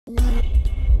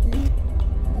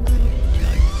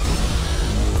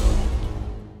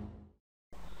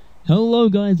Hello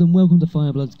guys and welcome to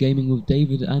FireBloodsGaming with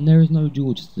David, and there is no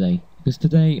George today, because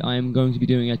today I am going to be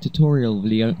doing a tutorial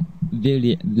video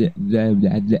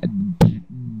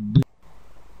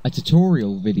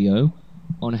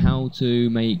on how to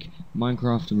make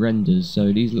Minecraft renders.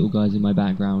 So these little guys in my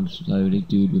background, so the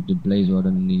dude with the blaze rod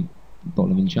and the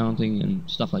bottle of enchanting and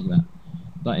stuff like that.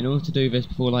 But in order to do this,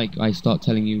 before I start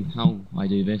telling you how I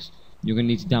do this, you're going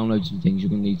to need to download some things. You're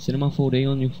going to need Cinema 4D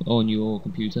on your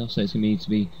computer, so it's going to need to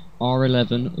be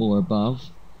R11 or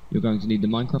above. You're going to need the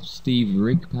Minecraft Steve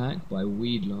Rig Pack by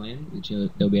WeedLion, which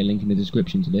there'll be a link in the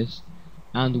description to this,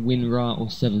 and Winrar or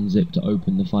 7-zip to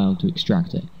open the file to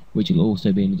extract it, which will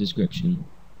also be in the description.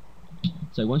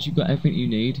 So once you've got everything you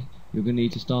need, you're going to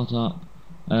need to start up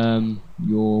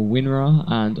your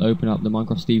Winrar and open up the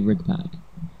Minecraft Steve Rig Pack.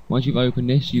 Once you've opened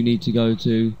this, you need to go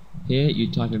to here, you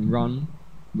type in run,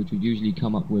 which would usually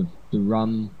come up with the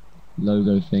run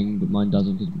logo thing, but mine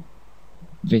doesn't because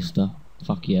Vista,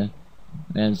 fuck yeah.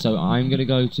 And so I'm going to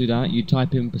go to that. You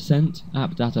type in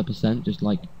 %app data %, just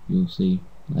like you'll see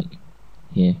like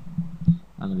here.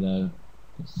 I'm going to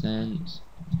go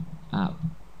 %app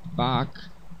back.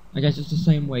 I guess it's the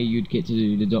same way you'd get to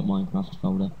do the .minecraft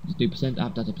folder. Just do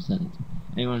 %app data %.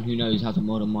 Anyone who knows how to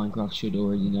mod on Minecraft should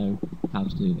already know how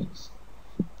to do this.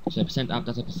 So %app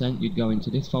data %, you'd go into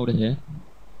this folder here.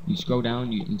 You scroll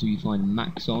down until you find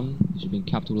max on, which should be in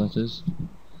capital letters.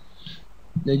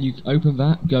 Then you open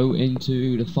that, go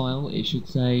into the file. It should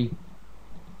say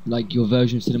like your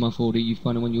version of Cinema 4D. You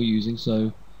find the one you're using.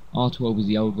 So R12 is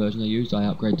the old version I used. I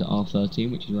upgraded to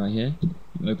R13, which is right here.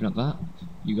 You open up that.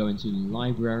 You go into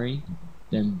library,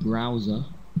 then browser,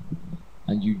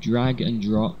 and you drag and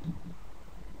drop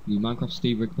the Minecraft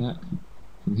Steve Rig Pack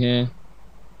from here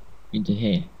into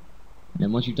here. And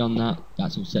then once you've done that,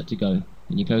 that's all set to go.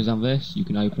 And you close down this, you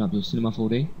can open up your Cinema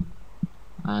 4D,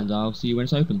 and I'll see you when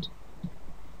it's opened.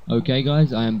 Okay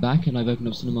guys, I am back and I've opened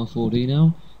up Cinema 4D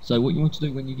now. So what you want to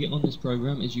do when you get on this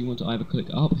program is you want to either click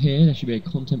up here, there should be a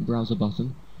content browser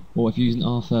button, or if you're using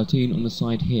R13 on the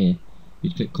side here,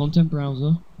 you'd click content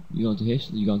browser, you go into here,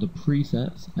 so you go into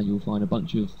presets, and you'll find a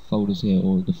bunch of folders here,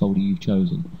 or the folder you've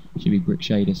chosen. It should be Brick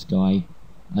Shader Sky,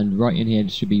 and right in here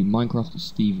should be Minecraft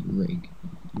Steve Rig.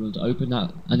 You want to open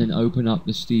that, and then open up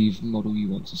the Steve model you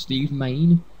want. So Steve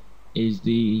main is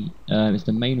it's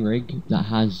the main rig that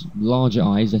has larger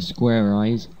eyes, they're square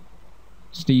eyes.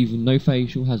 Steve has no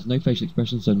facial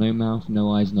expression, so no mouth, no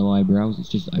eyes, no eyebrows. It's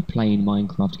just a plain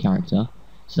Minecraft character.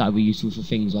 So that would be useful for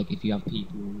things like if you have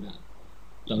people that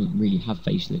don't really have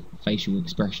facial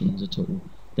expressions at all,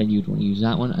 then you'd want to use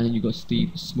that one. And then you've got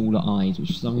Steve smaller eyes,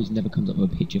 which for some reason never comes up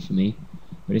with a picture for me,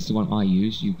 but it's the one I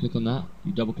use. You click on that,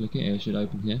 you double click it, it should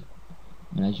open here,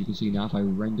 and as you can see now, if I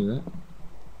render it,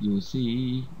 you will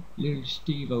see little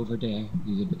Steve over there.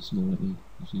 He's a bit small, let me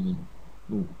zoom in.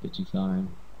 Oh, a bit too far in.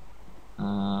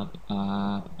 Up.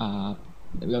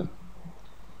 There we go.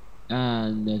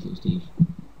 And there's little Steve.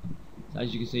 So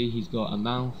as you can see, he's got a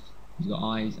mouth, he's got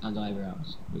eyes and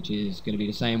eyebrows, which is going to be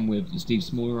the same with the Steve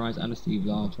smaller eyes and the Steve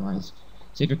larger eyes.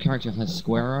 So if your character has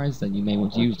square eyes, then you may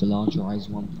want to use the larger eyes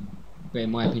one. But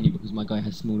in my opinion, because my guy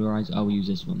has smaller eyes, I will use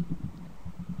this one.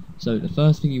 So the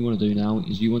first thing you want to do now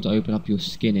is you want to open up your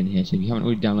skin in here. So if you haven't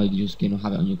already downloaded your skin or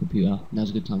have it on your computer, now's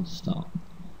a good time to start.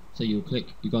 So you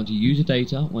go into user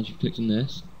data. Once you've clicked on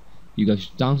this, you go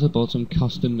down to the bottom,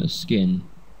 custom skin.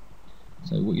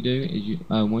 So what you do is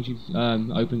once you've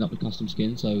opened up the custom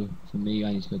skin, so for me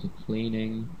I need to go to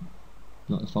cleaning,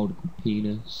 not the folder called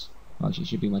penis. Actually it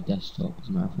should be my desktop as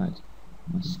a matter of fact.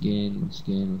 My skin, where's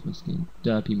my skin?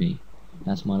 Derpy me.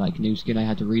 That's my new skin I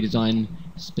had to redesign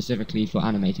specifically for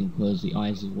animating because the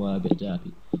eyes were a bit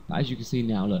derpy. But as you can see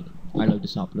now, look, I load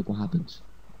this up, look what happens.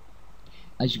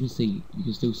 As you can see, you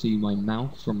can still see my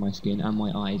mouth from my skin and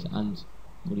my eyes, and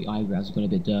all the eyebrows have gone a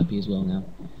bit derpy as well now.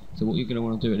 So what you're going to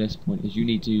want to do at this point is you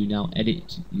need to now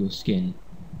edit your skin.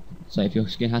 So if your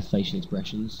skin has facial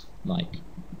expressions, like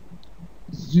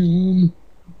zoom,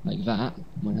 like that,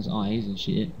 mine has eyes and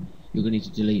shit, you're going to need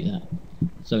to delete that.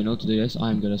 So in order to do this,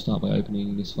 I'm going to start by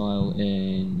opening this file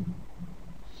in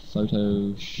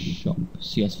Photoshop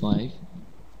CS5.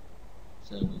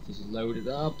 So if this is loaded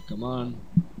up, come on.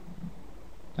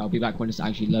 I'll be back when this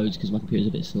actually loads because my computer's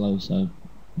a bit slow, so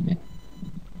yeah.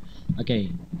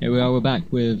 Okay, here we are, we're back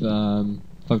with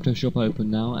Photoshop open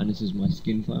now, and this is my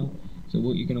skin file. So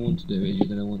what you're going to want to do is you're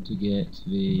going to want to get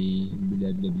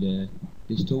the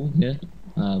this tool here,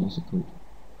 what's it called?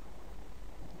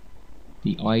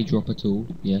 The eyedropper tool,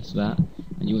 yes, that,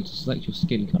 and you want to select your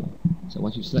skin colour. So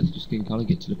once you've selected your skin colour,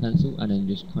 get to the pencil and then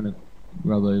just kind of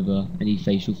rub over any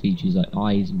facial features like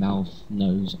eyes, mouth,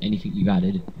 nose, anything you've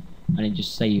added, and then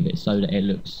just save it so that it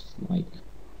looks like,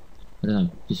 I don't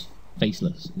know, just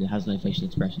faceless. It has no facial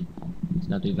expression. So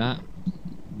now do that.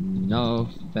 No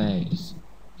face.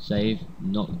 Save.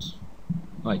 Not.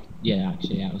 Right, yeah,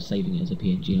 actually, I was saving it as a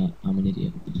PNG. I'm an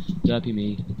idiot. Derpy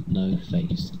me, no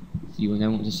face. So you will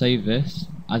now want to save this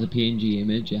as a PNG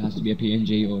image. It has to be a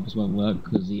PNG or this won't work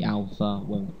because the alpha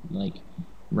won't like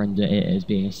render it as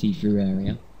being a see-through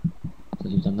area. So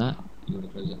you've done that, you want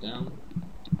to close it down.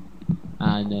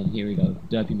 And then here we go,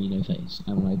 Derpy me, no face.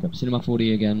 And when I open up Cinema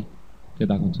 4D again, go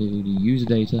back onto the user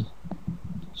data,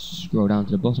 scroll down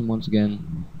to the bottom once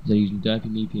again. So using Derpy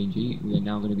me PNG, we are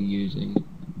now going to be using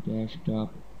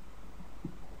desktop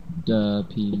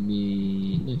Derpy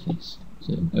me no face.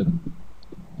 So open.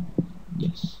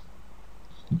 Yes.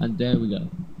 And there we go.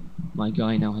 My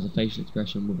guy now has a facial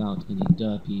expression without any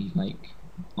derpy like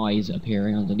eyes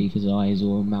appearing underneath his eyes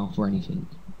or mouth or anything.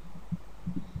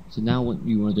 So now what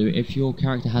you want to do, if your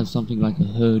character has something like a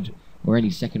hood or any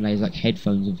second layers like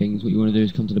headphones and things, what you want to do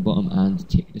is come to the bottom and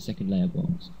tick the second layer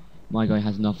box. My guy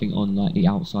has nothing on like the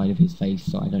outside of his face,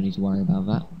 so I don't need to worry about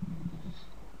that.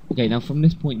 Okay, now from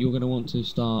this point you're going to want to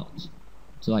start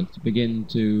to begin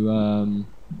to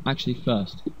actually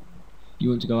first you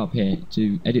want to go up here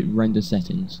to edit render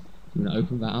settings. You want to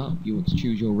open that up, you want to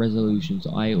choose your resolution.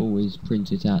 So I always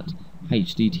print it at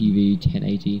HDTV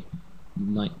 1080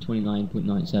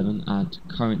 29.97 at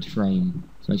current frame.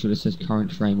 So make sure it says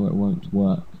current frame or it won't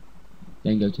work.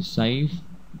 Then go to save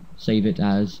it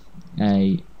as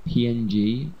a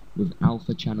PNG with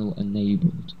alpha channel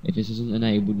enabled. If this isn't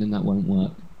enabled then that won't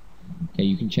work. Okay,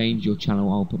 you can change your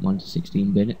channel. I'll put mine to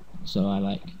 16-bit so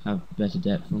I have better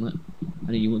depth on it. And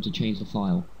then you want to change the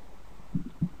file.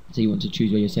 So you want to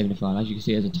choose where you're saving the file. As you can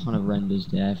see, there's a ton of renders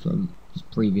there from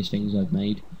previous things I've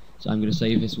made. So I'm going to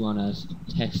save this one as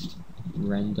test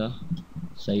render,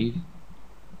 save.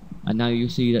 And now you'll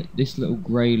see that this little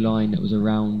grey line that was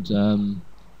around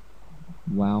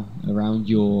around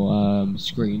your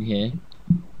screen here,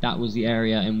 that was the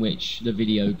area in which the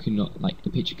video could not,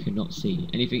 the picture could not see.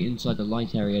 Anything inside the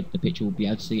light area, the picture will be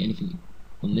able to see. Anything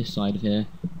on this side of here,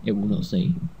 it will not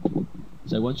see.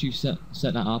 So once you've set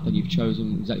that up and you've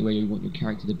chosen exactly where you want your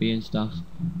character to be and stuff,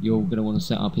 you're going to want to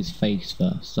set up his face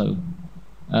first. So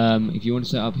if you want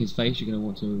to set up his face, you're going to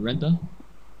want to render,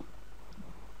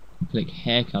 click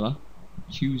hair color,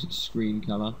 choose screen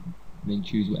color, and then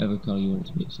choose whatever color you want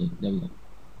it to be. So there we go.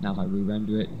 Now if I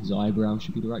re-render it, his eyebrow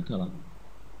should be the right color.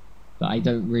 But I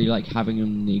don't really like having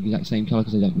them the exact same color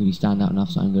because they don't really stand out enough,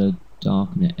 so I'm going to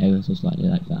darken it ever so slightly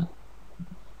like that.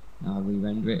 Now I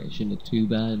re-render it, it shouldn't look too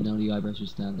bad, and now the eyebrows should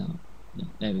stand out. Yeah,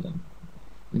 there we go.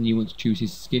 And you want to choose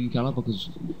his skin color because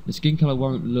the skin color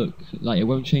won't look it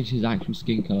won't change his actual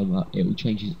skin color, but it will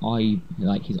change his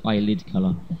his eyelid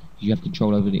color. You have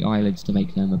control over the eyelids to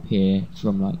make them appear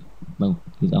from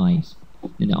his eyes.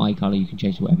 In the eye color you can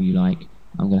change to whatever you like.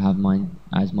 I'm gonna have mine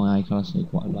as my eye color, so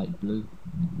quite a light blue.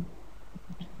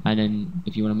 And then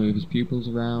if you want to move his pupils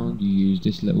around, you use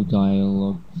this little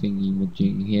dialogue thingy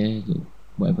majing here,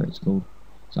 whatever it's called.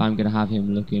 So I'm going to have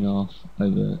him looking off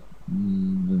over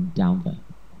down there.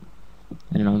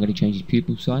 And then I'm going to change his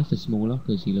pupil size to smaller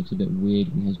because he looks a bit weird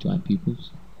when he has giant pupils.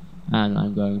 And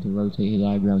I'm going to rotate his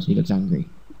eyebrows so he looks angry.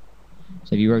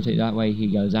 So if you rotate that way he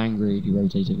goes angry, if you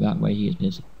rotate it that way he gets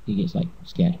pissed, he gets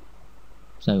scared.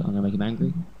 So I'm going to make him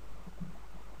angry.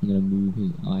 I'm going to move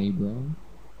his eyebrow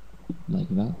like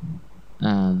that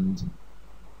and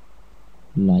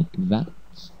like that.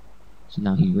 So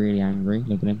now he's really angry.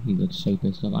 Look at him, he looks so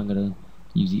pissed off. I'm going to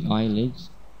use the eyelids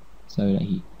so that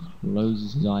he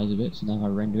closes his eyes a bit. So now if I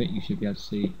render it, you should be able to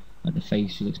see the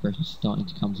facial expression starting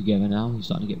to come together now. He's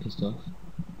starting to get pissed off.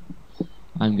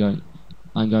 I'm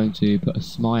going to put a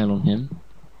smile on him,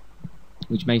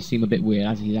 which may seem a bit weird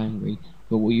as he's angry,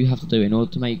 but what you have to do in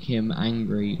order to make him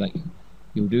angry,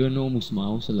 you'll do a normal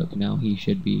smile. So look, now he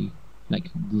should be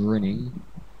grinning.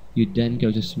 You'd then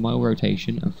go to smile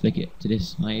rotation and flick it to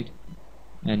this side,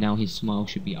 and now his smile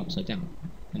should be upside down,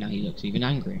 and now he looks even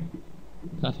angrier.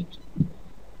 Perfect.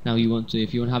 Now if you want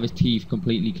to have his teeth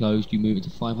completely closed, you move it to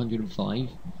 505,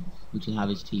 which will have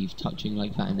his teeth touching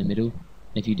like that in the middle.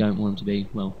 If you don't want him to be,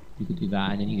 well, you could do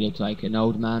that, and then he looks like an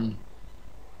old man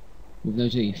with no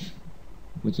teeth,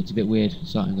 which looks a bit weird.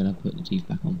 So I'm going to put the teeth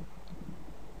back on.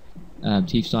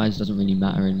 Teeth size doesn't really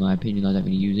matter in my opinion. I don't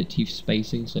really use it. Teeth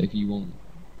spacing, so if you want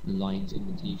the lines in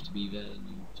the teeth to be there,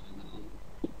 you turn that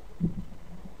on.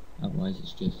 Otherwise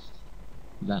it's just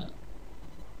that.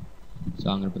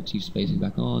 So I'm going to put teeth spacing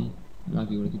back on. And now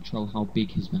if you want to control how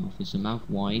big his mouth is, so mouth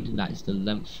wide, that is the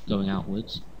length going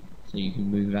outwards. So you can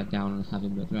move that down and have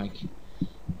him look like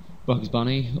Bugs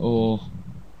Bunny, or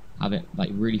have it like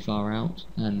really far out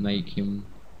and make him,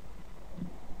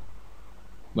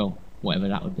 well, whatever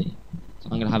that would be. So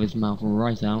I'm gonna have his mouth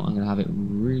right out. I'm gonna have it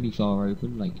really far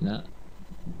open like that.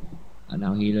 And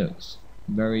now he looks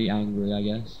very angry, I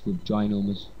guess, with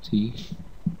ginormous teeth.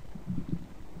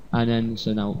 And then,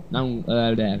 so now,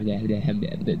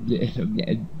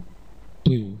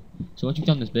 so once you've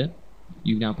done this bit,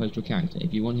 you've now posed your character.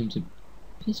 If you want him to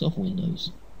piss off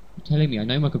Windows, you're telling me I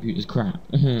know my computer's crap.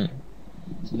 So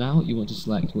now you want to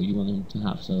select what you want him to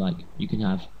have. So like, you can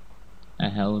have a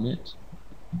helmet,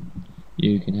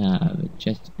 you can have a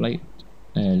chest plate,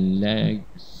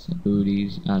 legs,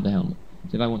 booties, and a helmet.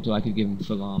 So if I want to, I could give him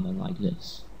full armor like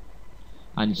this.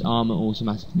 And his armor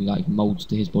automatically like molds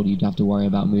to his body. You'd have to worry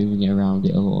about moving it around.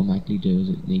 It'll automatically do as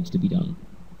it needs to be done.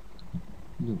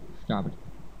 Stop it.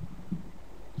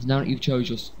 So now that you've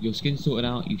chose your skin sorted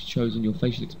out, you've chosen your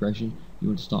facial expression, you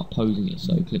want to start posing it.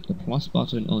 So click the plus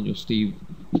button on your Steve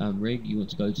rig. You want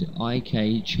to go to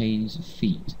IK Chains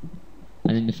Feet.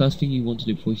 And then the first thing you want to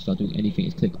do before you start doing anything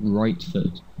is click right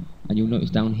foot. And you'll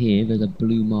notice down here there's a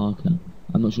blue marker.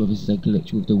 I'm not sure if this is a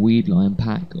glitch with the WeedLion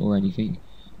pack or anything,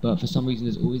 but for some reason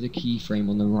there's always a keyframe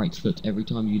on the right foot every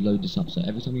time you load this up. So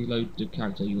every time you load the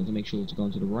character, you want to make sure to go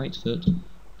onto the right foot,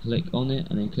 click on it,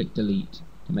 and then click delete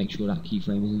to make sure that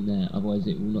keyframe isn't there. Otherwise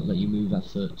it will not let you move that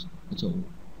foot at all,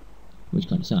 which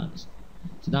kind of sucks.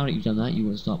 So now that you've done that, you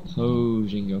want to start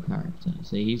posing your character.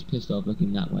 So he's pissed off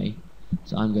looking that way.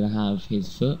 So I'm going to have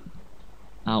his foot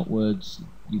outwards.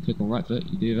 You click on right foot,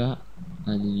 you do that,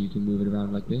 and then you can move it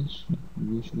around like this.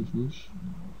 Whoosh, whoosh, whoosh.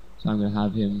 So I'm going to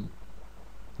have him,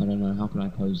 I don't know, how can I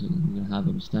pose him? I'm going to have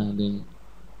him standing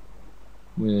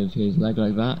with his leg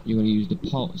like that. You're going to use the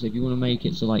pole. So if you want to make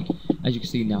it so, like, as you can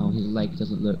see now, his leg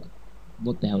doesn't look.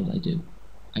 What the hell did I do?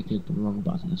 I clicked the wrong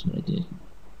button, that's what I did.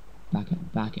 Back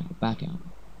out, back out, back out.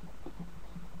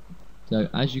 So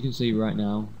as you can see right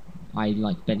now, I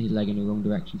like bent his leg in the wrong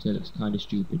direction, so it looks kind of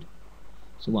stupid.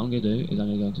 So what I'm going to do is I'm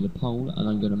going to go into the pole and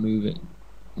I'm going to move it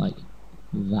like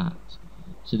that.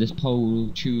 So this pole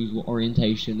will choose what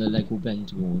orientation the leg will bend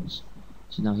towards.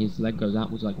 So now his leg goes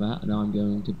outwards like that, and now I'm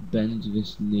going to bend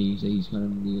this knee so he's kind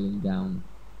of kneeling down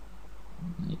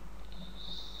like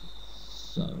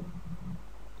so.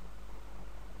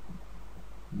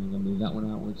 And I'm going to move that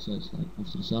one outwards so it's like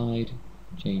off to the side.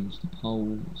 Change the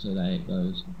pole so that it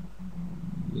goes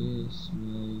this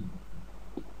way.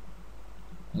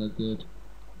 That look good.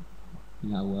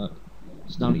 That'll work.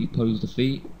 So now that you've posed the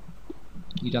feet,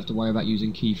 you'd have to worry about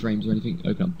using keyframes or anything.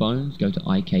 Open up bones, go to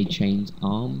IK Chains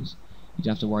Arms. You'd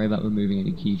have to worry about removing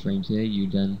any keyframes here. You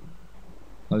then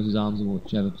pose his arms in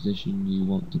whichever position you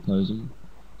want to pose them.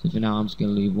 So for now I'm just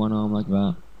going to leave one arm like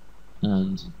that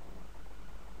and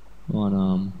one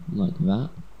arm like that.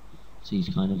 So he's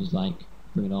kind of just like,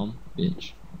 bring it on,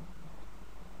 bitch.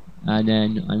 And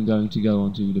then I'm going to go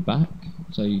onto the back,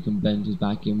 so you can bend his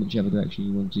back in whichever direction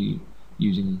you want to,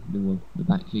 using the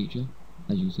back feature.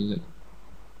 As you can see, look.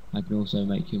 I can also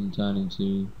make him turn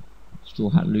into Straw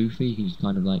Hat Luffy. He can just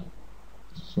kind of like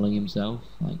fling himself,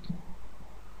 like,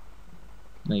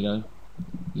 there you go.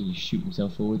 He can just shoot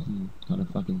himself forward and kind of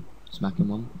fucking smack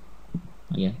him on,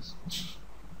 I guess.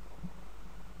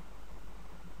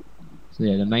 So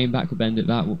yeah, the main back will bend at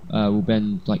that, will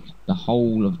bend like the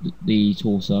whole of the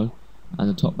torso, and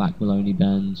the top back will only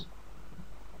bend,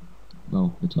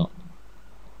 well, the top.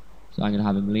 So I'm going to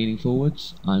have him leaning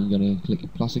forwards. I'm going to click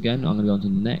plus again. I'm going to go onto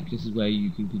the neck. This is where you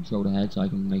can control the head, so I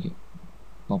can make it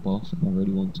pop off if I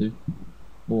really want to.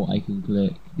 Or I can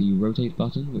click the rotate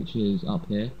button, which is up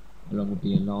here, along with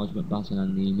the enlargement button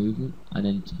and the movement, and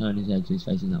then turn his head so he's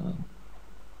facing that way.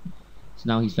 So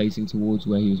now he's facing towards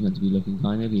where he was meant to be looking,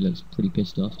 kind of. He looks pretty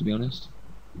pissed off, to be honest.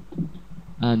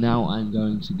 And now I'm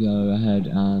going to go ahead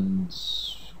and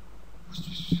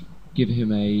give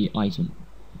him a item.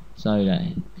 So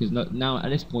that, because now at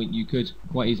this point you could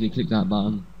quite easily click that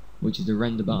button, which is the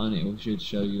render button. It should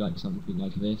show you like something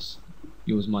like this.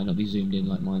 Yours might not be zoomed in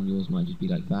like mine. Yours might just be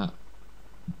like that.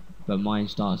 But mine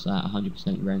starts at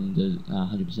 100% render,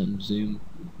 100% zoom,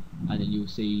 and then you'll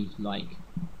see like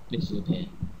this will appear.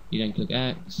 You then click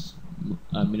X,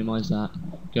 minimize that,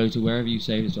 go to wherever you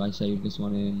saved it. So I saved this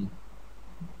one in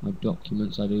my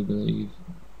documents, I do believe.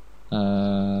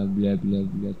 Blah blah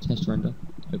blah. Test render.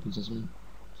 Open sesame.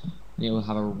 And it will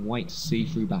have a white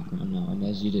see-through background now, and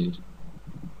there's your dude.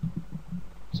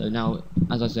 So now,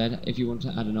 as I said, if you want to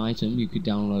add an item, you could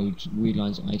download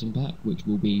WeedLion's item pack, which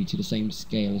will be to the same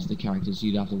scale as the characters. So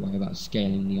you'd have to worry about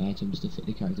scaling the items to fit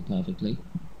the character perfectly.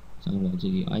 So I'm going to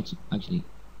do the item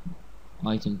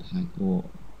pack, or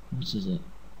what is it?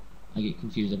 I get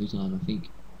confused every time. I think,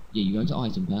 yeah, you go to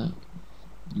item pack,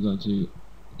 you're going to,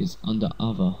 it's under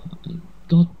other,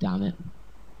 god damn it,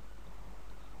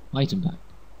 item pack,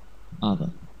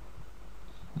 other.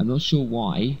 I'm not sure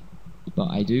why, but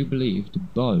I do believe the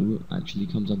bow actually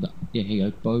comes under, yeah, here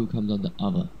you go, bow comes under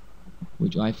other,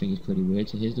 which I think is pretty weird.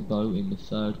 So here's the bow in the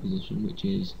 3rd position, which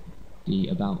is the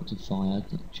about to fire,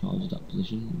 the charged up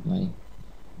position. If I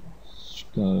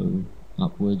go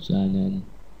upwards and then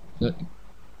look,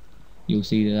 you'll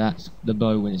see that that's the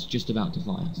bow when it's just about to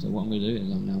fire. So what I'm going to do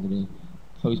is I'm now going to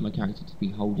pose my character to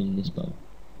be holding this bow.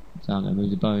 So I'm going to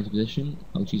move the bow into position.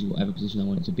 I'll choose whatever position I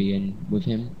want it to be in with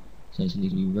him. So it's going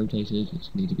to need to be rotated, it's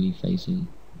going to need to be facing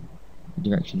the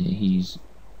direction that he's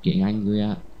getting angry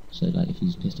at. So like if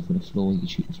he's pissed off with the floor, he can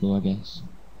shoot the floor, I guess.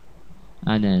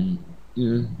 And then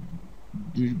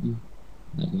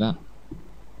like that.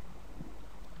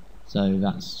 So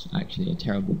that's actually a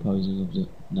terrible posing of the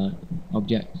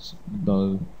objects,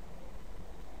 bow,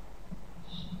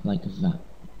 like that.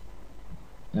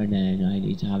 And then I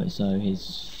need to have it so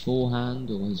his forehand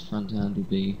or his front hand will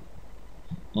be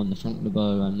on the front of the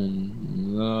bow, and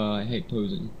then I hate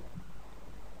posing.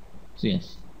 So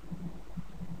yes,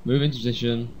 move into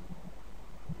position,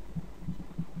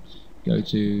 go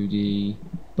to the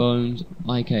bones,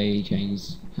 IK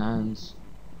chains hands,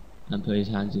 and put his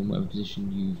hands in whatever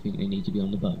position you think they need to be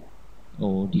on the bow,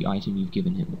 or the item you've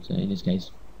given him. So in this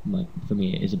case, for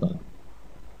me it is a bow.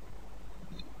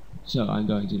 So I'm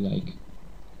going to like,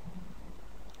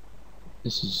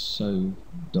 this is so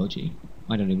dodgy,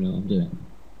 I don't even know what I'm doing.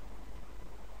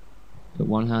 Put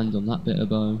one hand on that bit of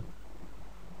bow.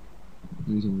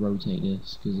 I need to rotate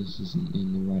this because this isn't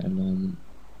in the right alignment.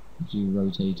 So you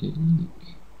rotate it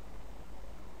like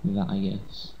that, I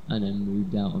guess, and then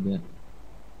moved out a bit,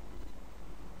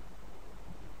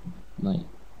 like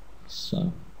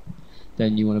so.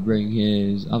 Then you want to bring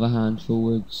his other hand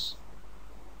forwards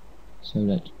so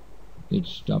that it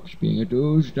stops being a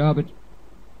douche. Stop it.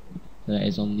 So that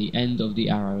is on the end of the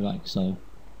arrow, like so.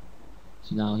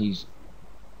 So now he's,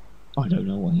 I don't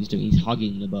know what he's doing. He's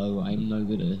hugging the bow. I'm no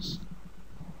good at this.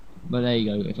 But there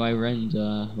you go. If I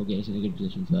render, we'll get us in a good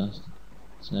position first.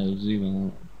 So zoom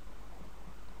out,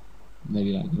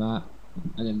 maybe like that,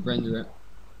 and then render it.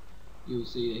 You'll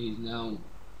see that he's now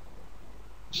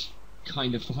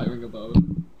kind of firing a bow,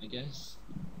 I guess.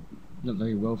 Not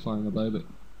very well firing a bow, but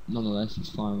nonetheless he's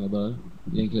firing a bow.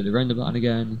 You include the render button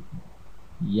again.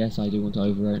 Yes, I do want to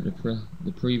overwrite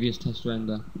the previous test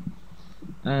render.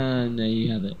 And there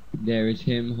you have it. There is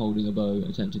him holding a bow,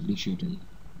 attentively shooting,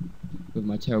 with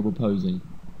my terrible posing.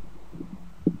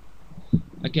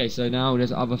 Okay, so now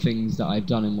there's other things that I've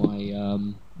done in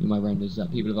my renders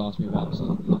that people have asked me about.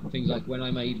 So things like when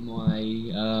I made my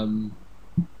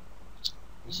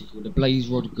what's it called, the blaze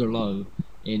rod glow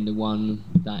in the one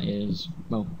that is,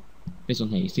 well, this one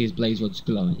here. You see his blaze rod's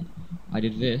glowing. I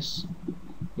did this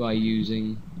by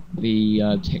using the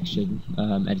texture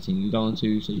editing. You go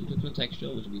onto, so you click on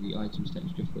texture, which will be the items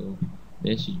texture for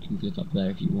this. You can click up there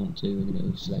if you want to, and then it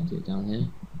will select it down here.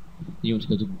 You want to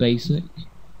go to basic.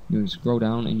 You want to scroll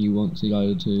down, and you want to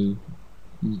go to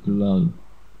glow.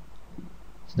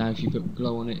 So now if you put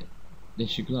glow on it, this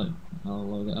should glow. I'll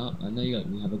load it up, and there you go.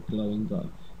 We have a glowing bow.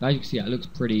 But as you can see, it looks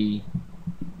pretty,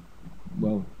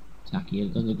 well, tacky.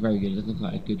 It doesn't look very good. It doesn't look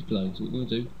like a good glow. So what we want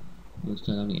to do, we want to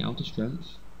turn on the outer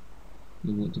strength.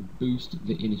 We want to boost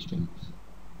the inner strength.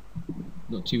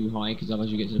 Not too high, because otherwise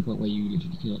you get to the point where you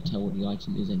literally cannot tell what the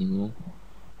item is anymore,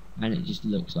 and it just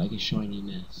looks like a shiny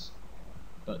mess.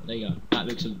 But there you go. That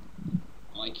looks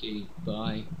IQ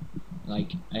by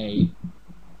like a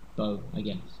bow, I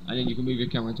guess. And then you can move your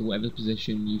camera to whatever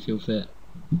position you feel fit,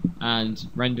 and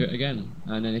render it again.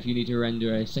 And then if you need to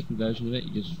render a second version of it,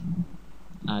 you just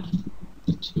add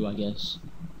 2, I guess,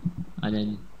 and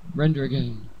then render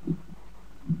again.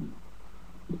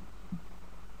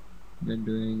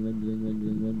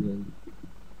 Rendering.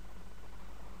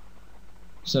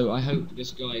 So I hope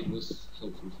this guide was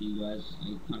helpful for you guys.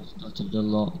 I kind of stuttered a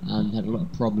lot and had a lot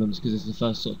of problems because it's the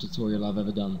first sort of tutorial I've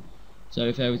ever done. So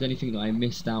if there was anything that I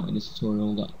missed out in this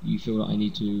tutorial that you feel that I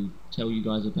need to tell you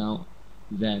guys about,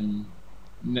 then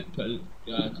put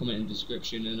a comment in the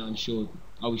description, and I'll be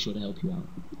sure to help you out.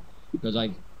 Because I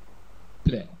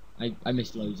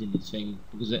missed loads in this thing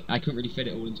because I couldn't really fit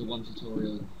it all into one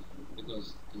tutorial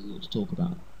because there's a lot to talk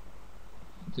about.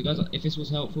 So guys, if this was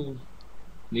helpful,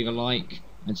 leave a like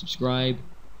and subscribe.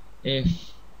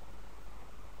 If,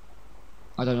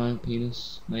 I don't know,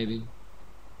 penis, maybe.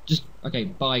 Just, okay,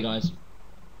 bye guys.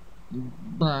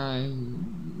 Bye.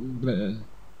 Blah.